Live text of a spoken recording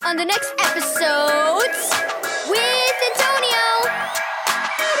on the next episodes with Antonio.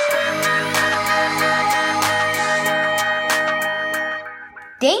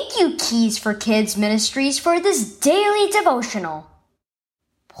 Thank you, Keys for Kids Ministries, for this daily devotional.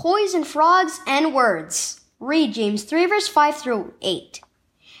 Poison frogs and words. Read James 3 verse 5 through 8.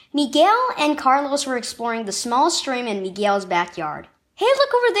 Miguel and Carlos were exploring the small stream in Miguel's backyard. Hey,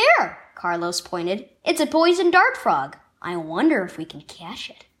 look over there, Carlos pointed. It's a poison dart frog. I wonder if we can catch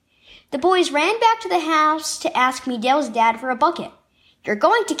it. The boys ran back to the house to ask Miguel's dad for a bucket. You're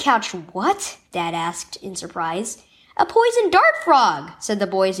going to catch what? Dad asked in surprise. A poison dart frog, said the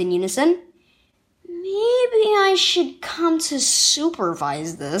boys in unison. Maybe I should come to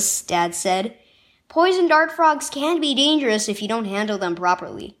supervise this, Dad said. Poison dart frogs can be dangerous if you don't handle them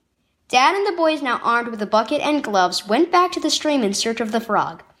properly. Dad and the boys, now armed with a bucket and gloves, went back to the stream in search of the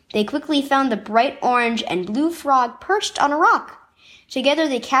frog. They quickly found the bright orange and blue frog perched on a rock. Together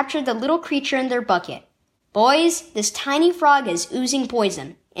they captured the little creature in their bucket. Boys, this tiny frog is oozing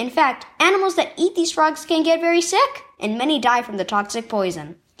poison. In fact, animals that eat these frogs can get very sick, and many die from the toxic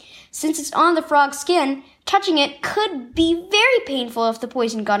poison. Since it's on the frog's skin, touching it could be very painful if the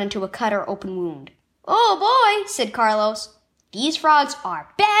poison got into a cut or open wound. Oh boy, said Carlos. These frogs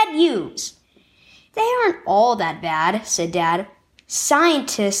are bad news. They aren't all that bad, said Dad.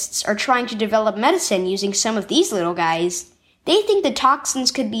 Scientists are trying to develop medicine using some of these little guys. They think the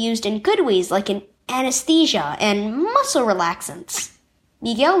toxins could be used in good ways like in anesthesia and muscle relaxants.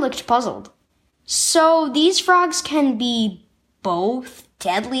 Miguel looked puzzled. So these frogs can be both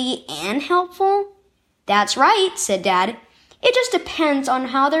deadly and helpful? That's right, said Dad. It just depends on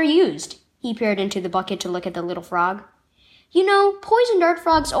how they're used. He peered into the bucket to look at the little frog. You know, poison dart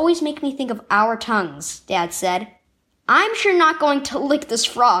frogs always make me think of our tongues, Dad said. I'm sure not going to lick this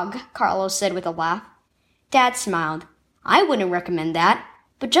frog, Carlos said with a laugh. Dad smiled. I wouldn't recommend that.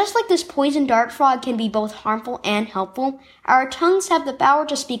 But just like this poison dart frog can be both harmful and helpful, our tongues have the power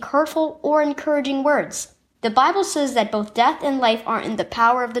to speak hurtful or encouraging words. The Bible says that both death and life are in the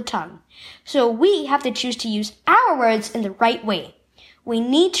power of the tongue. So we have to choose to use our words in the right way. We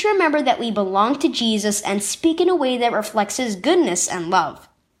need to remember that we belong to Jesus and speak in a way that reflects His goodness and love.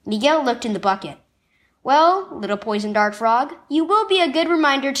 Miguel looked in the bucket. Well, little poison dart frog, you will be a good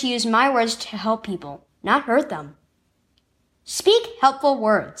reminder to use my words to help people, not hurt them. Speak helpful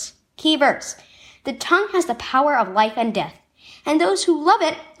words. Key verse. The tongue has the power of life and death, and those who love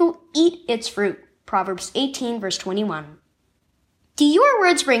it will eat its fruit. Proverbs 18 verse 21. Do your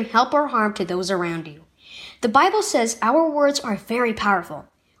words bring help or harm to those around you? The Bible says our words are very powerful.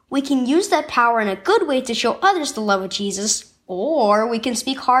 We can use that power in a good way to show others the love of Jesus, or we can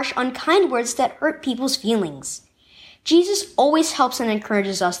speak harsh, unkind words that hurt people's feelings. Jesus always helps and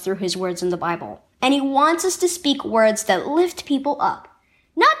encourages us through His words in the Bible, and He wants us to speak words that lift people up,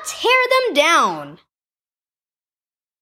 not tear them down.